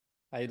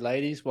Hey,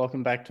 ladies,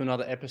 welcome back to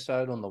another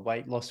episode on the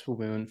Weight Loss for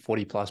Women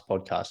 40 Plus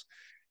podcast.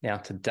 Now,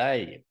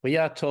 today we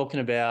are talking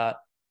about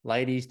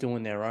ladies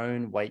doing their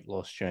own weight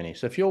loss journey.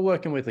 So, if you're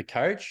working with a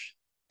coach,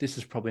 this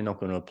is probably not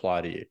going to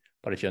apply to you.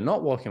 But if you're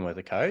not working with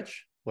a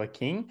coach,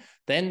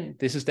 then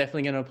this is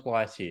definitely going to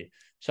apply to you.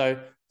 So,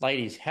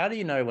 ladies, how do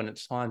you know when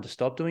it's time to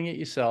stop doing it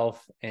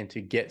yourself and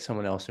to get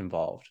someone else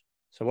involved?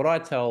 So, what I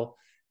tell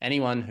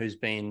anyone who's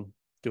been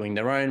doing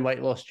their own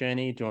weight loss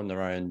journey, doing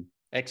their own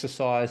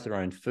exercise, their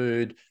own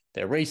food,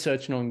 they're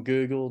researching on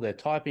Google, they're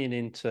typing it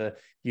into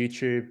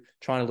YouTube,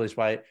 trying to lose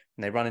weight,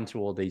 and they run into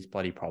all these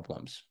bloody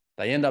problems.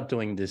 They end up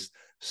doing this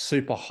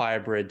super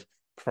hybrid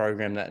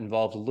program that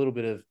involves a little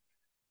bit of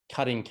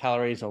cutting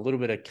calories and a little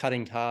bit of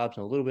cutting carbs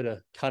and a little bit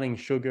of cutting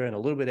sugar and a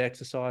little bit of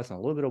exercise and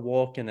a little bit of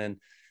walk, and then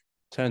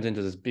turns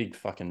into this big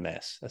fucking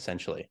mess,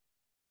 essentially.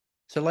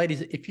 So,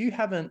 ladies, if you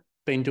haven't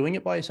been doing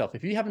it by yourself,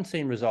 if you haven't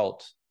seen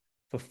results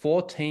for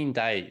 14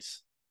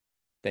 days,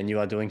 then you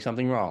are doing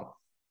something wrong.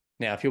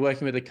 Now, if you're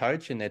working with a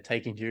coach and they're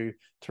taking you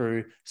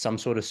through some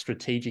sort of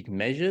strategic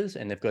measures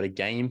and they've got a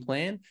game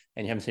plan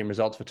and you haven't seen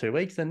results for 2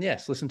 weeks, then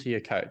yes, listen to your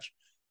coach.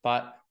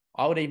 But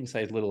I would even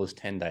say as little as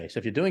 10 days. So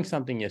if you're doing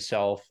something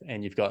yourself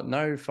and you've got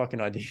no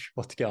fucking idea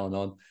what's going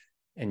on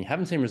and you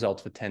haven't seen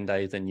results for 10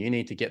 days, then you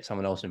need to get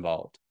someone else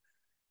involved.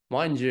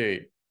 Mind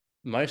you,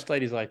 most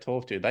ladies I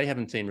talk to, they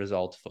haven't seen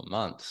results for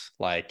months.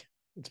 Like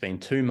it's been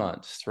 2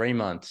 months, 3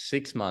 months,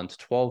 6 months,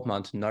 12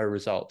 months, no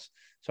results.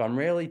 So I'm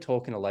rarely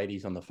talking to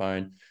ladies on the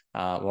phone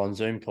or on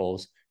Zoom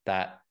calls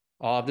that,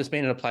 oh, I've just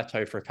been in a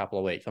plateau for a couple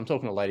of weeks. I'm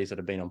talking to ladies that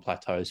have been on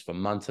plateaus for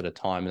months at a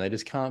time and they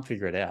just can't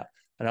figure it out.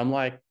 And I'm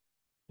like,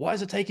 why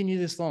is it taking you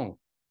this long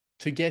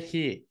to get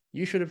here?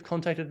 You should have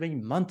contacted me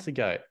months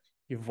ago.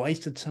 You've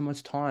wasted so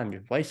much time.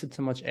 You've wasted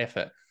so much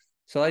effort.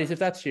 So ladies, if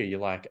that's you, you're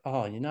like,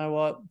 oh, you know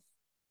what?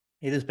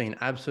 It has been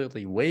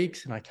absolutely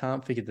weeks and I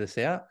can't figure this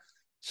out.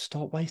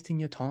 Stop wasting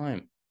your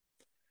time.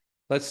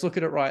 Let's look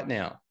at it right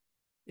now.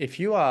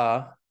 If you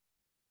are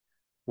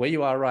where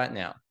you are right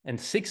now, and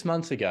 6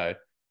 months ago,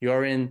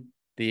 you're in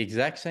the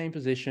exact same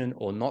position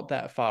or not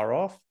that far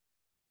off,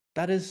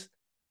 that is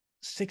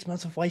 6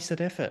 months of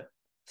wasted effort,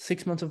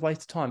 6 months of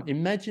wasted time.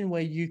 Imagine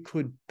where you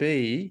could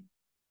be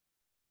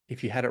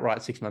if you had it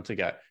right 6 months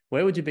ago.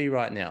 Where would you be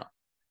right now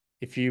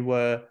if you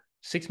were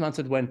 6 months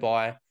had went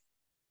by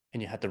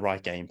and you had the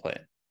right game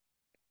plan?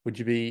 Would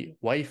you be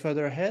way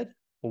further ahead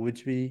or would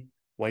you be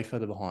way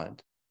further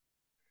behind?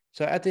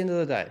 So at the end of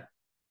the day,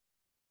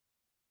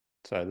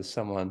 so there's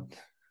someone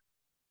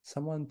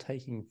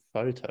taking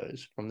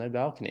photos from their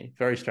balcony.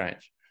 Very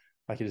strange.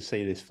 I can just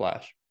see this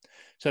flash.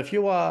 So if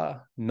you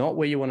are not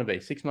where you want to be,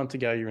 6 months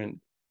ago, you're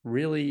in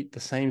really the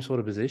same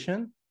sort of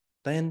position,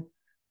 then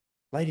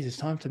ladies, it's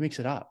time to mix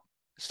it up.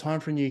 It's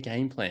time for a new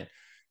game plan.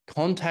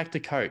 Contact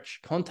a coach,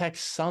 contact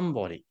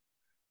somebody.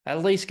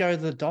 At least go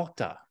to the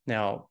doctor.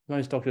 Now,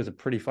 most doctors are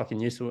pretty fucking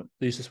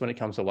useless when it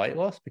comes to weight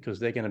loss because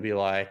they're going to be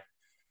like,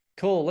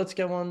 cool, let's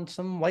go on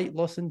some weight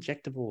loss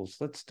injectables.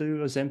 Let's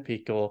do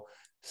Ozempic or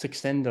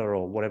Saxenda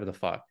or whatever the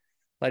fuck.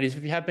 Ladies,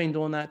 if you have been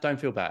doing that, don't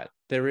feel bad.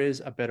 There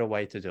is a better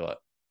way to do it.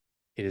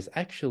 It is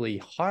actually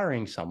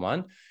hiring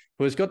someone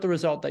who has got the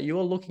result that you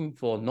are looking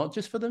for, not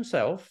just for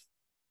themselves,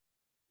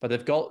 but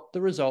they've got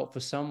the result for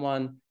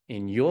someone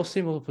in your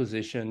similar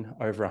position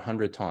over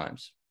 100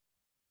 times.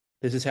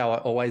 This is how I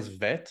always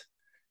vet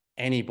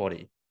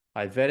anybody.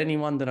 I vet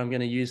anyone that I'm going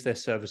to use their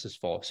services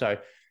for. So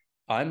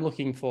I'm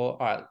looking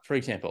for, all right, for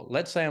example,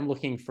 let's say I'm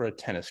looking for a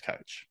tennis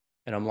coach.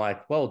 And I'm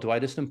like, well, do I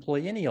just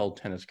employ any old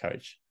tennis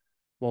coach?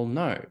 Well,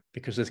 no,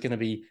 because there's going to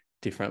be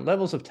different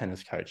levels of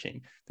tennis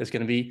coaching. There's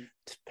going to be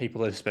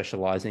people that are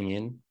specializing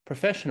in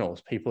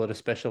professionals, people that are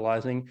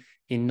specializing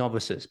in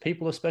novices,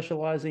 people are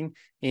specializing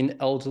in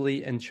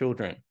elderly and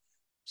children.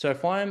 So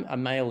if I'm a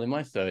male in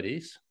my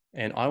 30s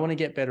and I want to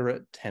get better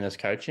at tennis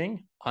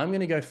coaching, I'm going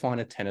to go find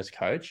a tennis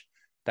coach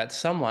that's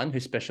someone who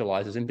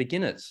specializes in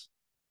beginners.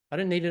 I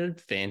don't need an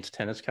advanced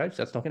tennis coach.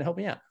 That's not going to help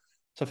me out.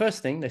 So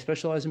first thing, they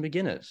specialize in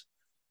beginners.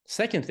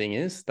 Second thing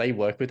is they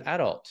work with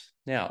adults.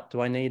 Now,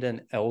 do I need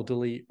an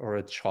elderly or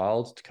a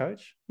child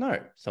coach? No,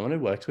 someone who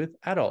works with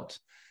adults.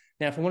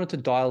 Now, if I wanted to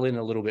dial in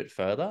a little bit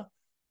further,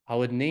 I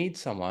would need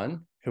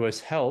someone who has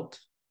helped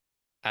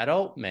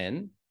adult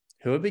men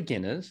who are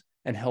beginners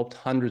and helped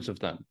hundreds of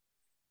them.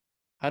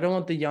 I don't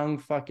want the young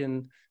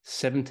fucking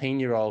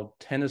 17-year-old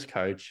tennis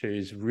coach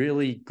who's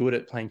really good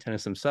at playing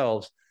tennis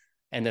themselves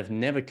and they've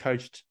never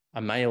coached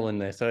a male in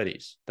their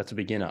 30s. That's a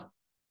beginner.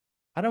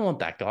 I don't want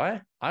that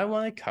guy. I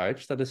want a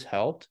coach that has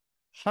helped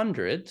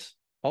hundreds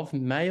of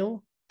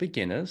male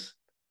beginners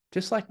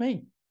just like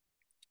me.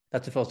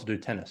 That's if I was to do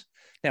tennis.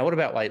 Now, what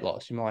about weight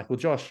loss? You're like, well,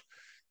 Josh,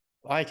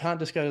 I can't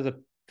just go to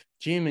the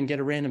gym and get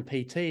a random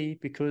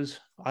PT because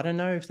I don't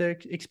know if they're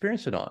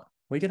experienced or not.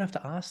 We're going to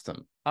have to ask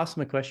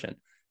them a question.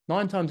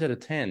 9 times out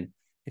of 10,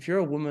 if you're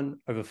a woman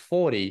over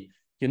 40,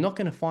 you're not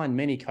going to find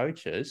many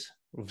coaches.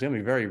 It's going to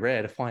be very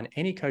rare to find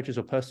any coaches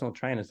or personal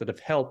trainers that have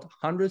helped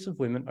hundreds of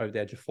women over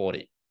the age of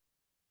 40.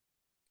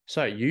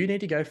 So you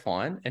need to go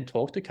find and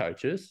talk to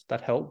coaches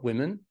that help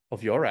women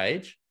of your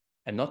age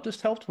and not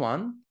just helped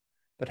one,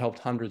 but helped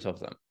hundreds of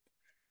them.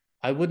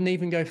 I wouldn't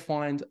even go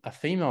find a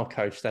female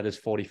coach that is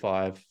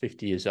 45,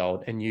 50 years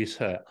old and use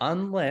her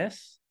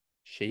unless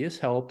she has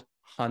helped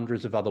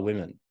hundreds of other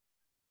women.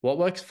 What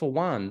works for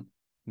one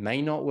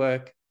may not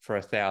work for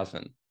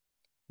 1,000.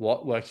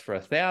 What works for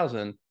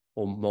 1,000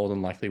 will more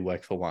than likely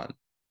work for one.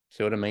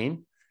 See what I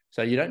mean?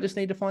 So you don't just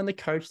need to find the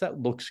coach that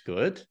looks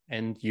good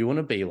and you want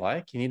to be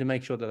like, you need to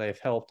make sure that they've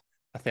helped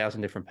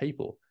 1,000 different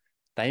people.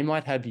 They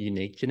might have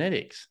unique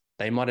genetics.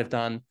 They might have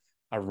done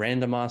a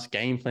random ass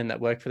game plan that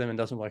worked for them and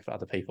doesn't work for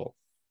other people.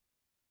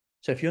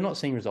 So if you're not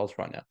seeing results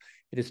right now,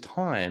 it is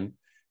time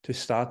to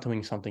start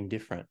doing something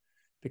different,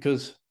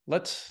 because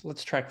let's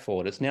track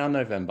forward. It's now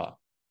November.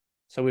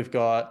 So we've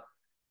got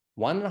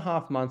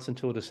 1.5 months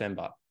until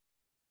December.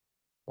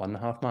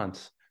 1.5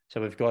 months. So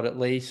we've got at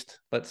least,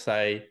 let's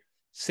say,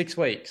 6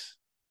 weeks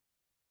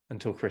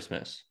until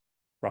Christmas,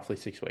 roughly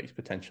 6 weeks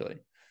potentially.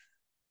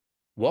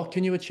 What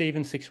can you achieve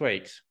in 6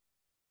 weeks?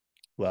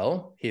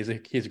 Well, here's a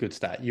good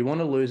stat. You want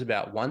to lose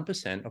about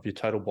 1% of your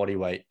total body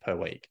weight per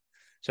week.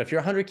 So if you're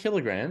 100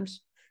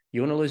 kilograms,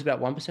 you want to lose about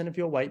 1% of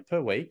your weight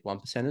per week.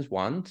 1% is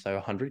 1. So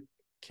 100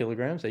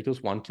 kilograms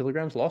equals 1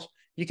 kilograms lost.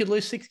 You could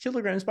lose 6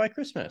 kilograms by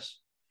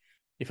Christmas.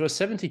 If you're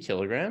 70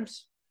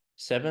 kilograms,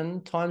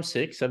 7 times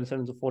 6, 7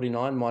 7 is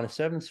 49, minus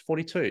 7 is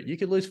 42. You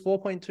could lose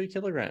 4.2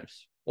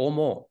 kilograms or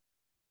more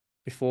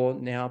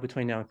between now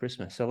and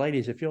Christmas. So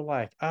ladies, if you're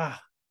like, I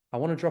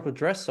want to drop a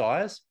dress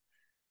size,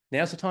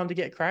 now's the time to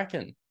get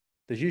cracking.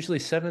 There's usually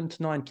 7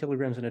 to 9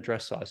 kilograms in a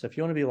dress size. So if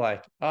you want to be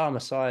like, I'm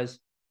a size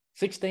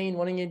 16,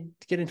 wanting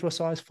to get into a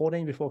size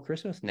 14 before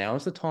Christmas, now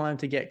is the time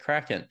to get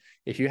cracking.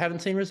 If you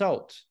haven't seen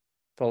results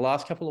for the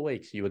last couple of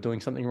weeks, you are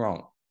doing something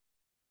wrong.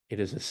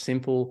 It is as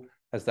simple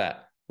as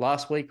that.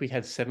 Last week, we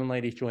had 7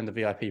 ladies join the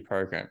VIP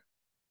program.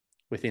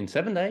 Within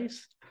 7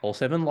 days, all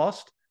 7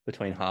 lost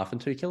between 0.5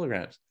 and 2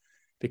 kilograms,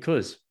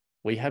 because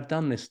we have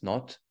done this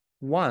not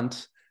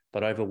once,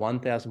 but over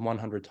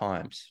 1,100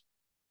 times.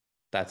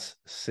 That's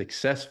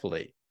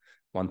successfully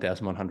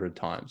 1,100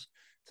 times.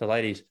 So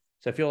ladies,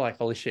 so if you're like,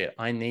 holy shit,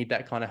 I need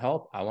that kind of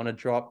help, I want to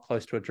drop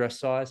close to a dress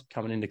size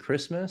coming into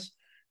Christmas,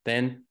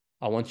 then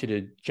I want you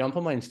to jump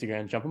on my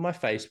Instagram, jump on my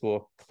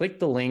Facebook, click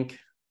the link.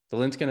 The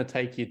link's going to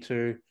take you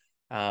to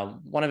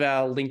one of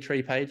our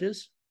Linktree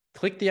pages.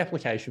 Click the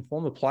application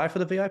form, apply for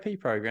the VIP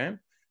program,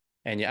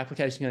 and your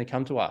application is going to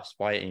come to us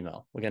via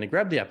email. We're going to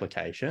grab the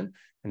application,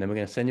 and then we're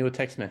going to send you a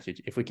text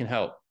message if we can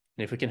help.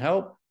 And if we can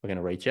help, we're going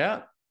to reach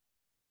out,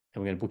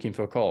 and we're going to book in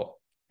for a call.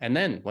 And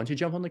then once you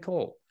jump on the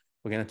call,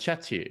 we're going to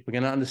chat to you. We're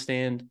going to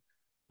understand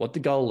what the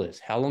goal is.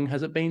 How long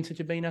has it been since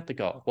you've been at the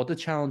goal? What the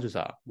challenges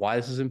are? Why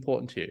this is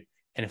important to you?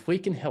 And if we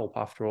can help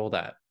after all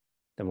that,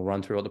 then we'll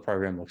run through what the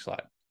program looks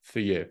like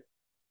for you.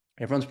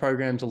 Everyone's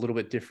program is a little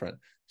bit different.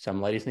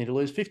 Some ladies need to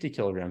lose 50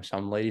 kilograms.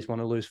 Some ladies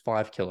want to lose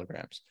 5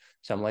 kilograms.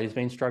 Some ladies have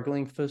been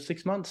struggling for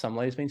 6 months. Some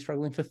ladies have been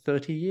struggling for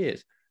 30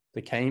 years.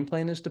 The game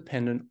plan is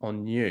dependent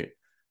on you.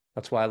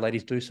 That's why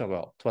ladies do so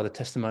well. That's why the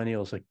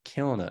testimonials are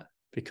killing it,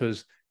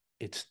 because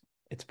it's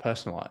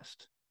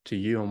personalized to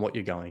you and what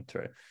you're going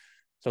through.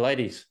 So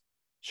ladies,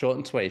 short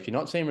and sweet. If you're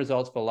not seeing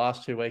results for the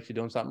last 2 weeks, you're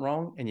doing something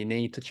wrong and you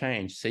need to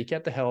change. Seek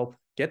out the help,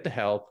 get the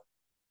help,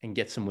 and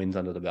get some wins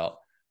under the belt.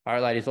 All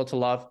right, ladies, lots of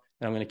love,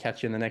 and I'm going to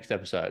catch you in the next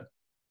episode.